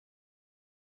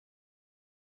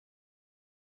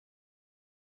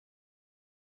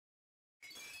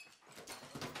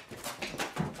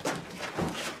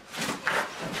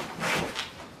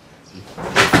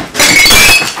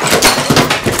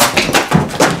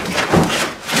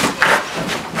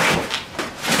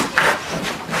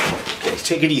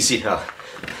take it easy now.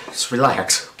 Just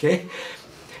relax, okay?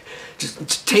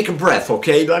 Just take a breath,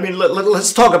 okay? I mean,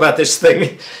 let's talk about this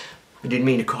thing. I didn't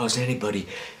mean to cause anybody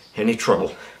any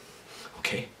trouble,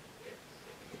 okay?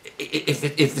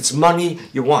 If it's money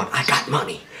you want, I got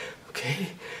money, okay?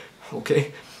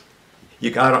 Okay?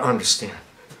 You gotta understand.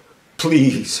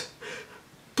 Please,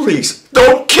 please,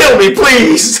 don't kill me,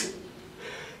 please!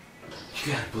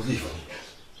 You gotta believe me,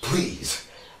 please.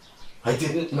 I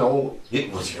didn't know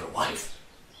it was your wife.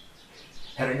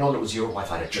 Had I known it was your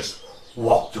wife, I'd have just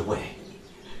walked away.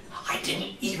 I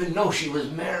didn't even know she was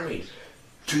married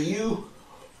to you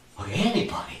or to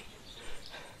anybody.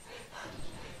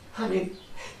 I mean,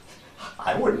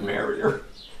 I wouldn't marry her.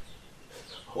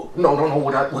 Oh, no,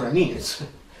 what I mean is,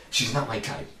 she's not my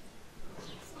type.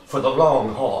 For the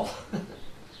long haul.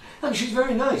 I mean, she's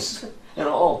very nice and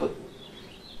all, but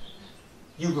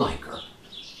you like her.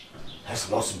 That's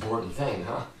the most important thing,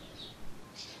 huh?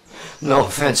 No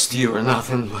offense to you or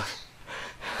nothing, but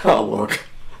oh look,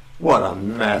 what a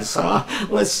mess, huh?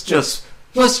 Let's just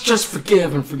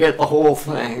forgive and forget the whole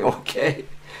thing, okay?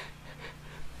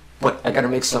 But I gotta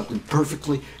make something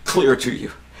perfectly clear to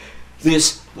you.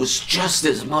 This was just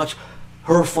as much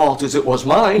her fault as it was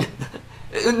mine.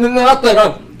 Not that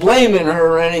I'm blaming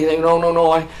her or anything.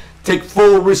 No. I take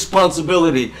full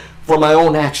responsibility for my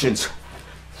own actions.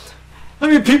 I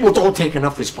mean, people don't take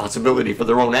enough responsibility for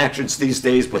their own actions these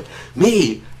days, but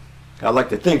me, I like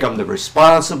to think I'm the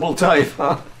responsible type,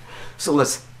 huh? So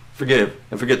let's forgive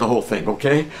and forget the whole thing,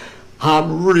 okay?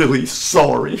 I'm really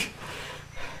sorry.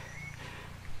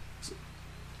 As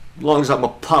long as I'm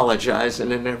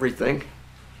apologizing and everything.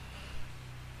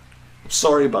 I'm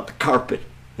sorry about the carpet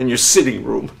in your sitting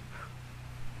room,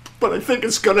 but I think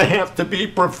it's gonna have to be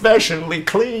professionally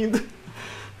cleaned.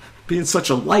 Being such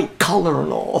a light color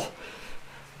and all.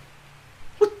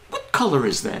 What color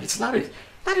is that? It's not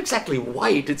exactly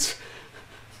white. It's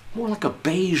more like a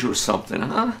beige or something,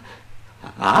 huh?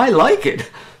 I like it,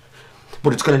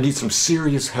 but it's gonna need some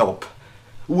serious help,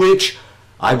 which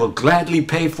I will gladly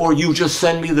pay for. You just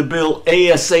send me the bill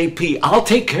ASAP. I'll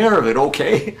take care of it,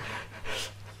 okay?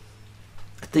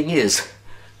 The thing is,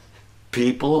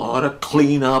 people ought to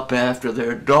clean up after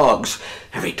their dogs.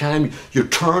 Every time you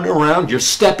turn around, you're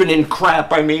stepping in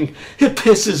crap. I mean, it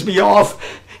pisses me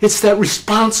off. It's that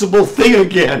responsible thing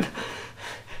again.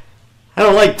 I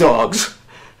don't like dogs.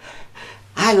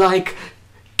 I like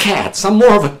cats. I'm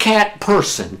more of a cat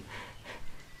person.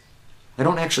 I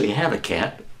don't actually have a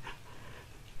cat,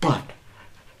 but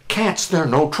cats, they're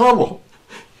no trouble.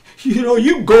 You know,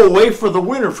 you go away for the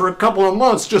winter for a couple of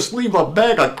months, just leave a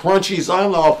bag of crunchies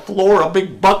on the floor, a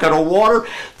big bucket of water,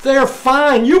 they're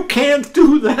fine. You can't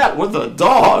do that with a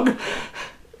dog.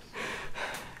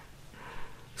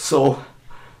 So,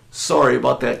 sorry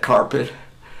about that carpet.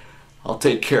 I'll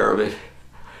take care of it.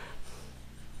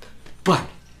 But,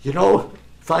 you know,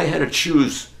 if I had to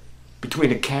choose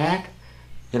between a cat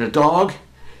and a dog,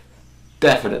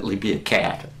 definitely be a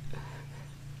cat.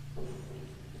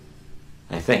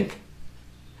 I think.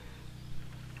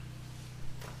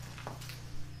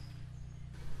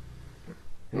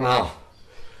 Now,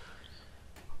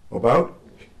 about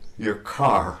your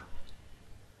car.